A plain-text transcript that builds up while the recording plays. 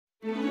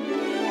In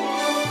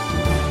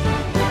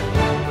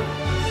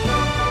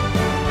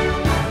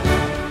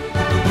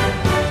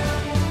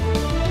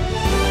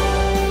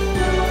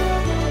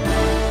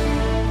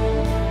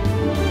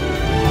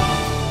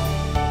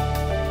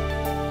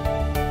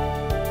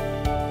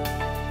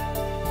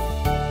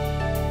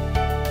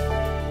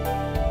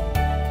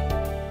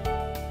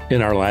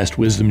our last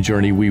wisdom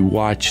journey, we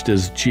watched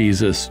as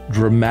Jesus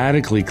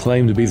dramatically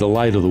claimed to be the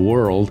light of the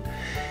world.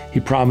 He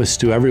promised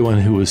to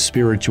everyone who was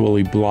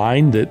spiritually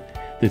blind that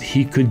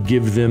he could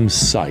give them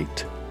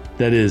sight.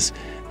 That is,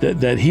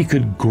 that he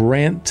could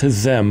grant to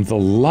them the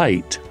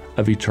light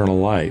of eternal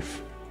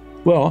life.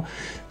 Well,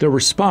 their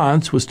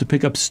response was to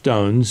pick up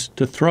stones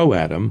to throw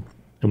at him,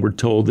 and we're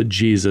told that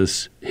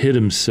Jesus hid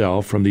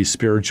himself from these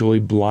spiritually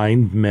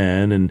blind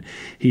men and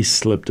he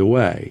slipped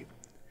away.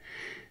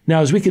 Now,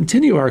 as we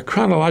continue our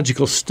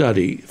chronological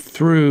study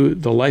through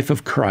the life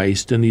of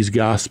Christ in these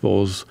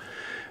Gospels,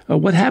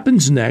 what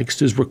happens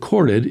next is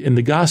recorded in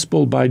the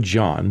Gospel by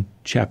John,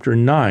 chapter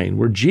 9,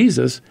 where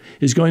Jesus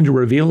is going to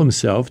reveal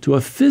himself to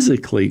a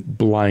physically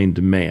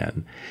blind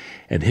man,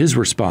 and his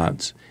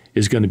response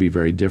is going to be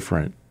very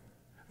different.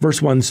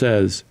 Verse 1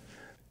 says,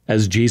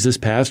 "As Jesus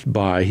passed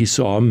by, he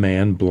saw a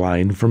man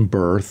blind from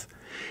birth,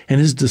 and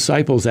his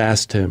disciples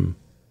asked him,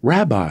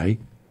 'Rabbi,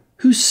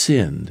 who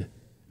sinned,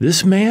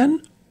 this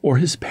man or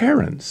his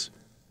parents,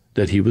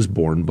 that he was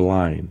born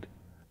blind?'"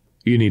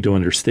 You need to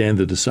understand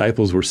the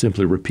disciples were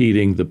simply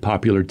repeating the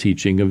popular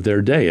teaching of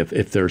their day.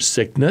 If there's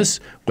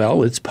sickness,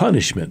 well, it's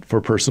punishment for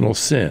personal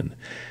sin.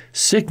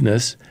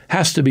 Sickness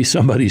has to be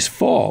somebody's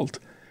fault.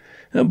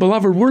 Now,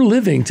 beloved, we're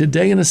living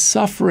today in a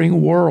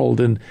suffering world,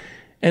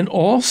 and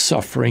all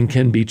suffering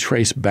can be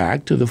traced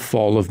back to the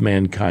fall of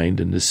mankind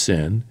into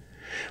sin.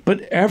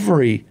 But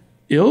every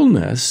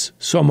illness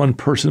someone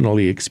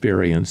personally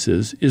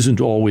experiences isn't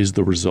always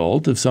the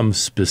result of some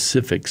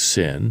specific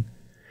sin.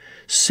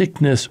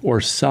 Sickness or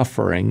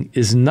suffering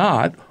is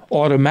not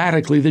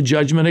automatically the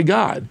judgment of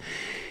God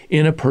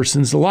in a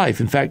person's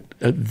life. In fact,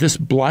 this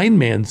blind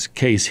man's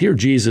case here,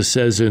 Jesus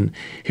says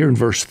here in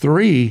verse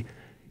 3,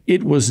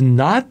 it was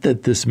not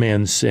that this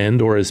man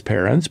sinned or his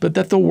parents, but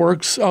that the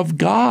works of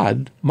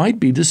God might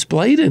be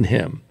displayed in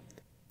him.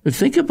 But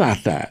think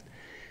about that.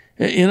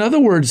 In other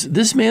words,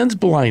 this man's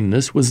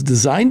blindness was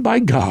designed by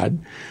God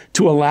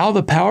to allow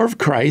the power of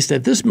Christ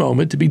at this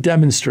moment to be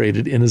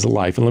demonstrated in his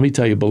life. And let me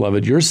tell you,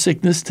 beloved, your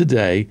sickness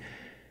today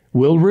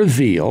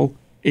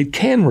it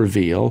can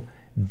reveal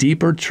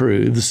deeper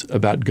truths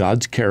about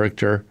God's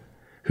character,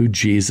 who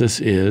Jesus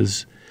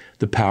is,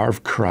 the power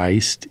of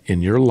Christ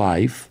in your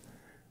life,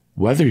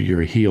 whether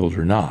you're healed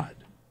or not.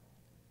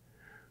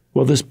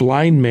 Well, this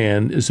blind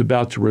man is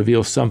about to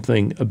reveal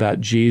something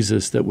about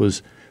Jesus that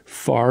was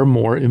far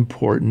more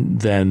important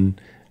than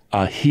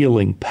a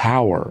healing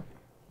power.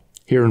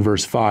 Here in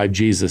verse 5,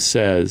 Jesus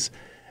says,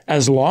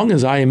 "As long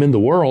as I am in the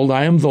world,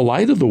 I am the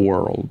light of the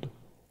world."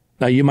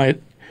 Now, you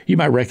might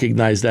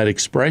recognize that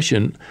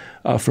expression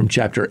from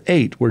chapter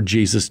 8, where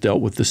Jesus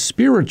dealt with the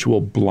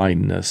spiritual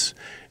blindness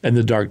and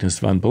the darkness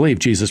of unbelief.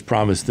 Jesus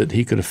promised that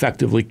he could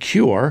effectively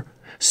cure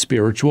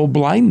spiritual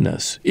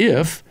blindness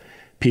if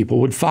people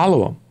would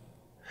follow him.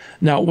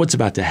 Now, what's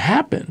about to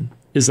happen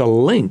is a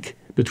link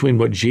between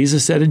what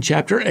Jesus said in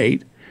chapter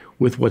 8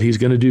 with what he's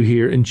going to do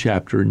here in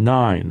chapter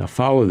 9. Now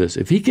follow this.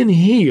 If he can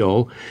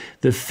heal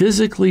the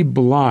physically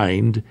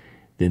blind,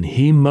 then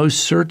he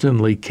most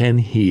certainly can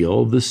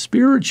heal the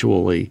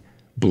spiritually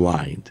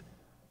blind.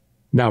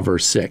 Now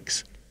verse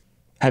 6.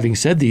 Having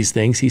said these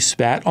things, he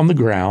spat on the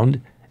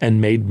ground and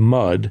made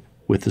mud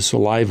with the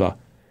saliva.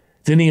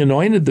 Then he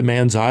anointed the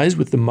man's eyes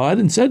with the mud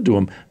and said to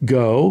him,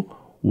 "Go,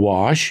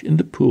 wash in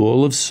the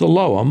pool of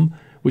Siloam,"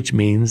 which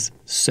means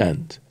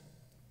sent.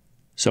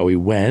 So he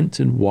went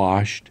and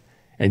washed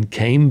and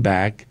came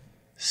back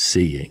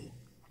seeing.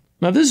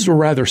 Now, this is a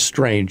rather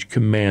strange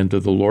command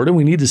of the Lord, and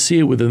we need to see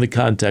it within the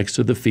context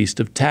of the Feast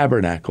of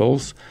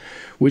Tabernacles,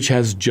 which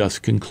has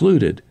just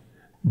concluded.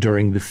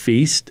 During the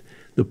feast,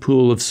 the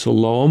pool of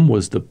Siloam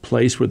was the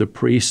place where the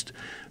priest,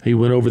 he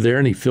went over there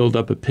and he filled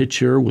up a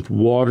pitcher with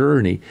water,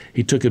 and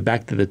he took it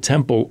back to the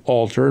temple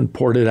altar and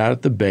poured it out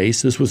at the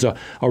base. This was a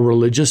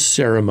religious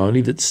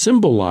ceremony that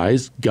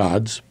symbolized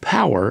God's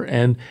power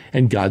and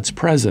God's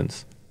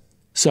presence.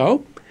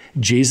 So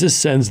Jesus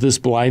sends this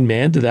blind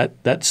man to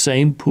that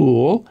same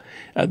pool.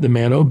 The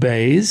man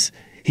obeys.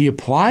 He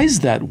applies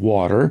that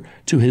water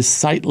to his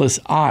sightless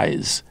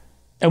eyes.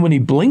 And when he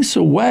blinks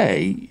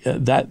away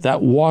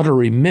that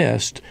watery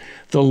mist,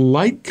 the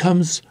light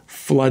comes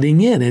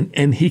flooding in,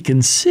 and he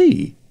can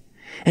see.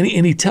 And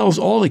he tells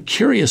all the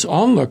curious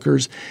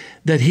onlookers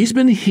that he's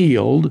been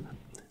healed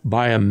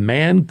by a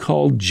man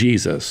called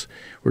Jesus.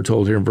 We're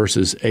told here in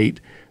verses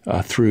 8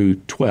 through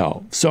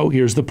 12. So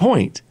here's the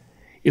point.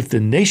 If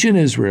the nation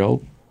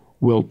Israel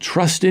will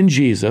trust in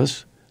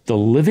Jesus, the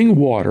living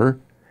water,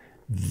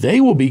 they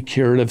will be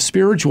cured of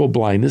spiritual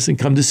blindness and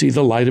come to see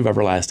the light of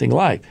everlasting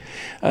life.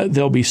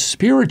 They'll be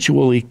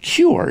spiritually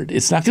cured.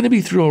 It's not going to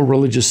be through a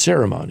religious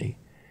ceremony.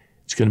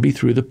 It's going to be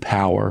through the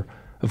power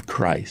of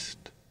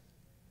Christ.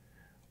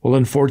 Well,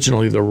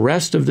 unfortunately, the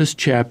rest of this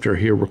chapter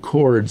here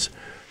records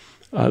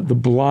the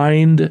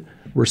blind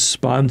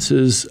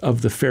responses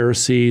of the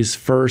Pharisees.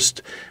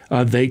 First,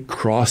 they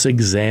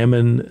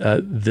cross-examine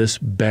this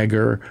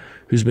beggar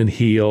who's been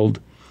healed,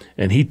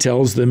 and he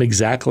tells them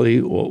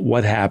exactly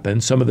what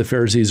happened. Some of the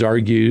Pharisees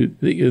argue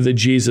that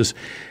Jesus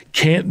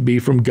can't be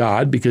from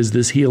God because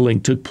this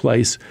healing took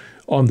place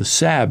on the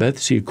Sabbath.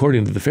 See,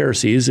 according to the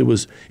Pharisees, it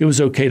was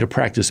okay to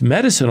practice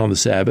medicine on the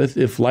Sabbath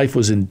if life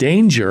was in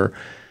danger,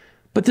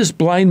 but this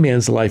blind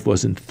man's life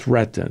wasn't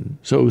threatened,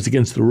 so it was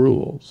against the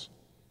rules.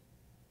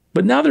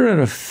 But now they're in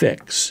a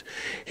fix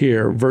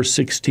here, verse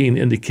 16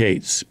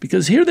 indicates,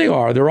 because here they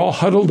are, they're all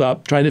huddled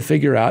up trying to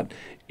figure out,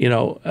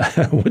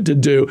 what to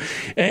do.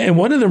 And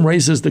one of them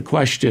raises the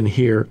question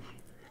here,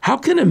 how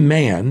can a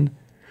man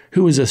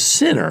who is a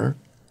sinner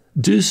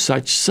do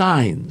such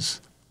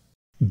signs?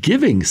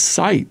 Giving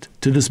sight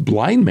to this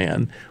blind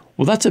man,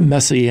 well, that's a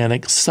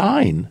messianic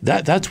sign.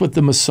 That's what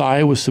the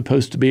Messiah was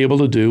supposed to be able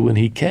to do when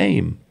he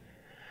came.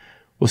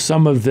 Well,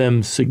 some of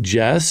them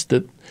suggest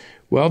that,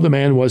 well, the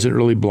man wasn't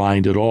really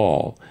blind at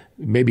all.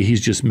 Maybe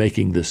he's just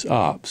making this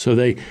up. So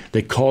they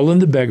call in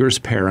the beggar's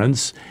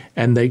parents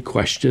and they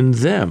question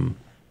them.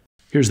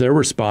 Here's their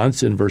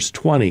response in verse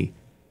 20.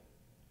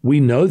 We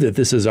know that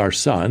this is our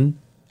son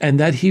and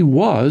that he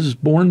was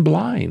born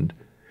blind.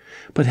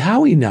 But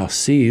how he now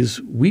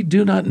sees, we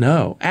do not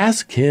know.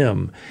 Ask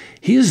him.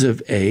 He is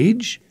of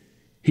age.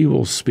 He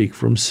will speak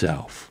for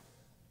himself.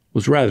 It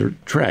was rather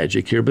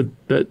tragic here, but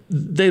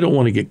they don't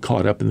want to get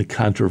caught up in the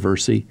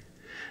controversy.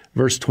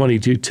 Verse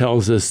 22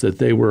 tells us that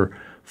they were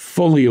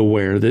fully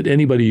aware that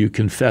anybody who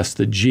confessed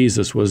that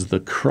Jesus was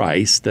the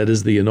Christ, that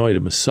is the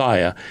anointed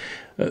Messiah,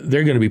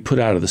 they're going to be put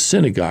out of the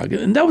synagogue.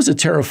 And that was a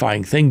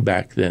terrifying thing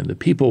back then. The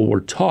people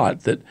were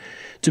taught that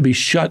to be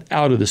shut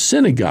out of the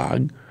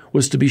synagogue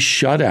was to be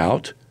shut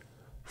out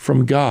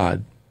from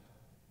God.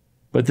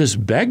 But this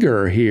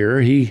beggar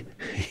here,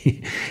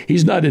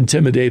 he's not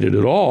intimidated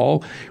at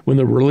all. When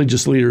the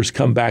religious leaders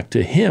come back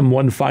to him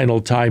one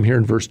final time here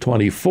in verse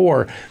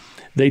 24,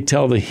 they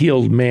tell the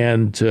healed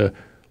man to,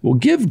 well,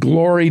 give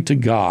glory to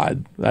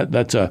God.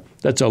 That's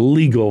a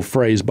legal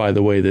phrase, by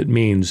the way, that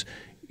means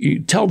you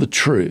tell the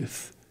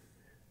truth.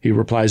 He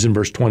replies in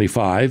verse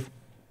 25,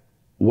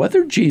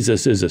 whether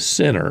Jesus is a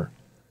sinner,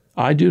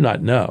 I do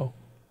not know.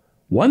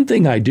 One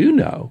thing I do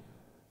know,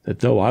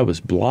 that though I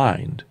was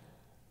blind,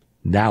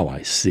 now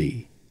I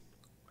see.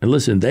 And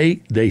listen,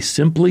 they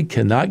simply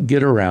cannot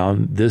get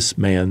around this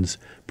man's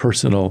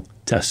personal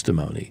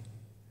testimony.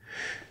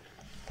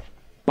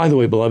 By the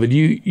way, beloved,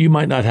 you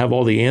might not have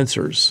all the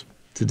answers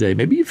today.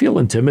 Maybe you feel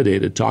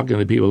intimidated talking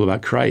to people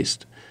about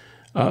Christ.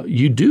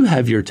 You do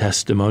have your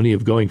testimony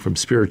of going from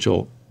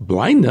spiritual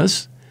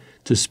blindness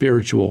to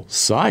spiritual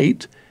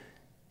sight.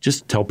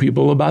 Just tell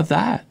people about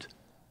that.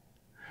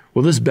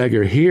 Well, this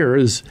beggar here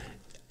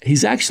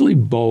he's actually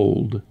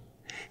bold.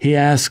 He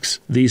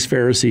asks these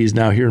Pharisees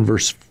now here in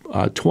verse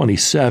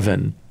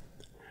 27,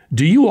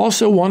 do you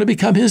also want to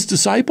become his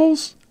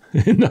disciples?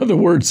 In other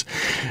words,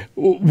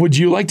 would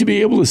you like to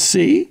be able to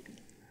see?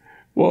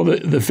 Well,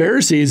 the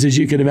Pharisees, as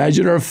you can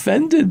imagine, are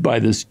offended by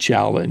this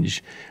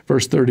challenge.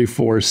 Verse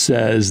 34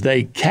 says,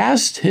 they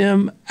cast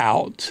him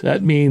out.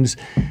 That means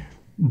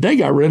they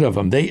got rid of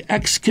him. They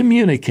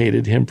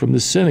excommunicated him from the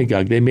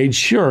synagogue. They made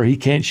sure he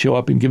can't show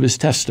up and give his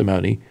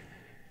testimony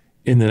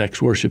in the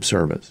next worship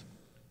service.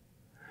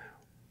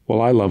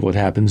 Well, I love what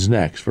happens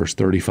next. Verse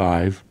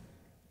 35,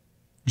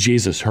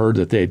 Jesus heard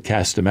that they had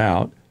cast him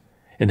out,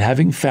 and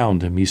having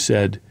found him, he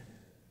said,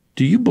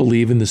 do you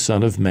believe in the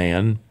Son of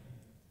Man?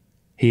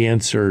 He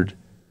answered,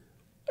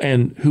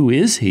 and who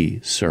is he,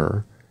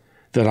 sir,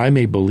 that I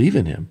may believe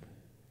in him?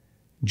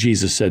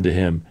 Jesus said to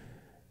him,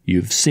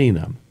 you've seen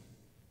him.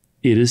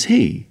 It is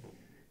he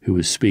who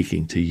is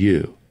speaking to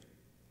you.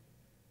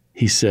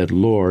 He said,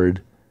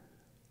 Lord,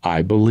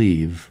 I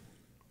believe.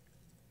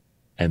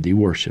 And he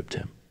worshiped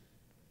him.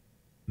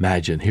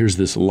 Imagine, here's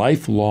this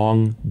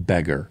lifelong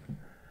beggar,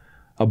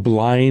 a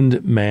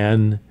blind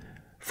man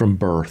from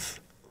birth,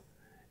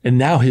 and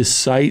now his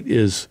sight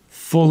is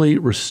fully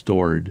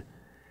restored.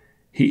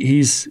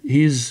 He's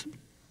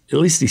at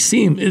least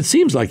it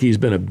seems like he's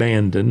been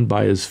abandoned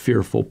by his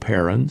fearful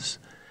parents.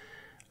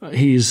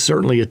 He's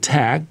certainly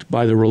attacked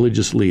by the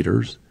religious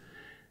leaders,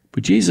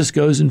 but Jesus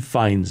goes and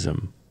finds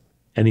him,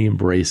 and he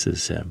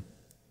embraces him.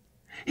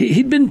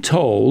 He'd been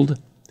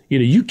told,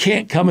 you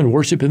can't come and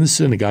worship in the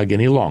synagogue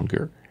any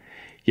longer.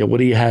 Yet what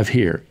do you have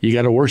here? You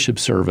got a worship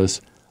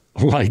service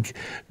like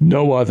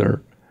no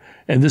other.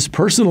 And this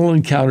personal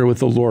encounter with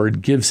the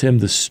Lord gives him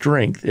the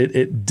strength.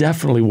 It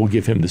definitely will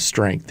give him the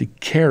strength to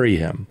carry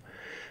him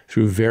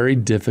through very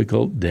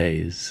difficult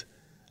days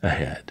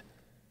ahead.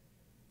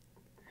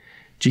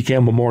 G.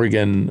 Campbell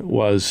Morgan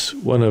was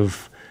one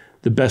of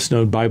the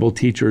best-known Bible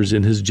teachers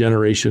in his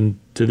generation.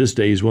 To this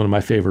day, he's one of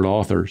my favorite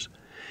authors.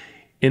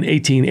 In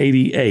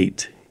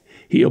 1888,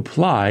 he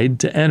applied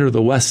to enter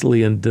the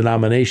Wesleyan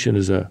denomination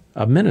as a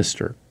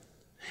minister.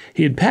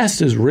 He had passed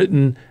his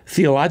written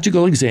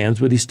theological exams,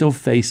 but he still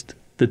faced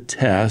the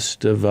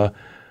test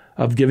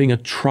of giving a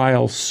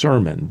trial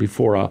sermon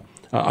before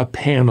a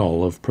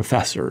panel of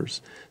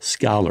professors,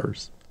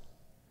 scholars.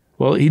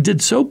 Well, he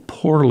did so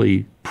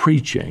poorly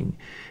preaching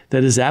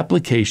that his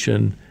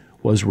application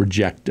was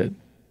rejected.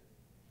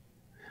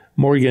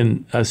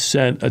 Morgan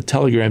sent a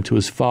telegram to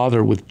his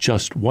father with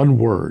just one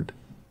word: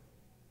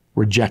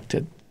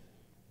 rejected.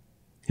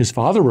 His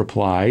father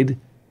replied,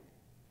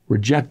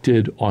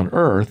 rejected on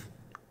earth,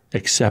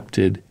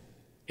 accepted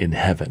in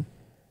heaven.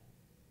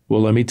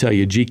 Well, let me tell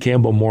you, G.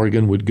 Campbell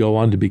Morgan would go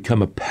on to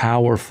become a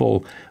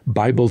powerful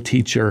Bible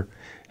teacher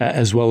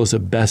as well as a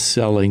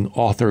best-selling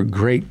author.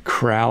 Great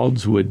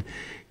crowds would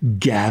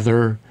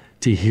gather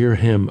to hear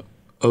him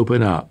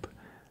open up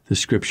the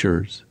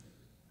Scriptures.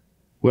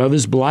 Well,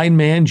 this blind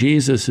man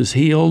Jesus is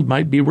healed,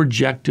 might be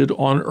rejected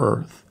on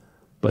earth,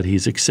 but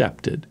he's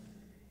accepted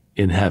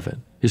in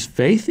heaven. His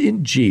faith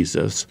in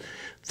Jesus,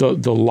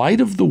 the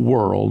light of the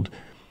world,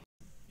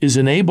 is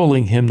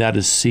enabling him now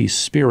to see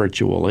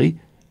spiritually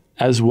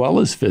as well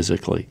as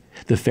physically.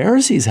 The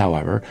Pharisees,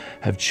 however,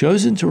 have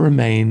chosen to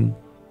remain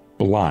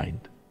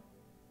blind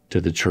to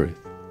the truth.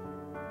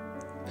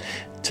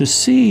 To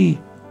see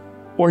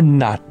or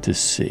not to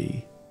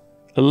see?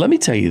 Let me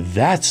tell you,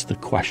 that's the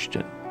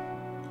question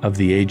of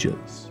the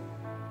ages.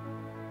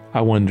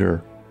 I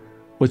wonder,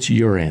 what's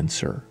your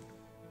answer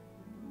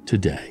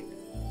today?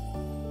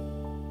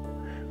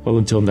 Well,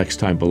 until next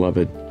time,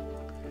 beloved,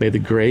 may the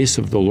grace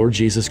of the Lord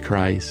Jesus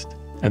Christ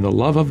and the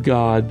love of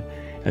God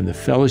and the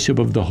fellowship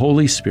of the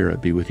Holy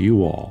Spirit be with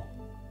you all.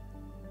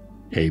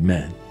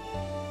 Amen.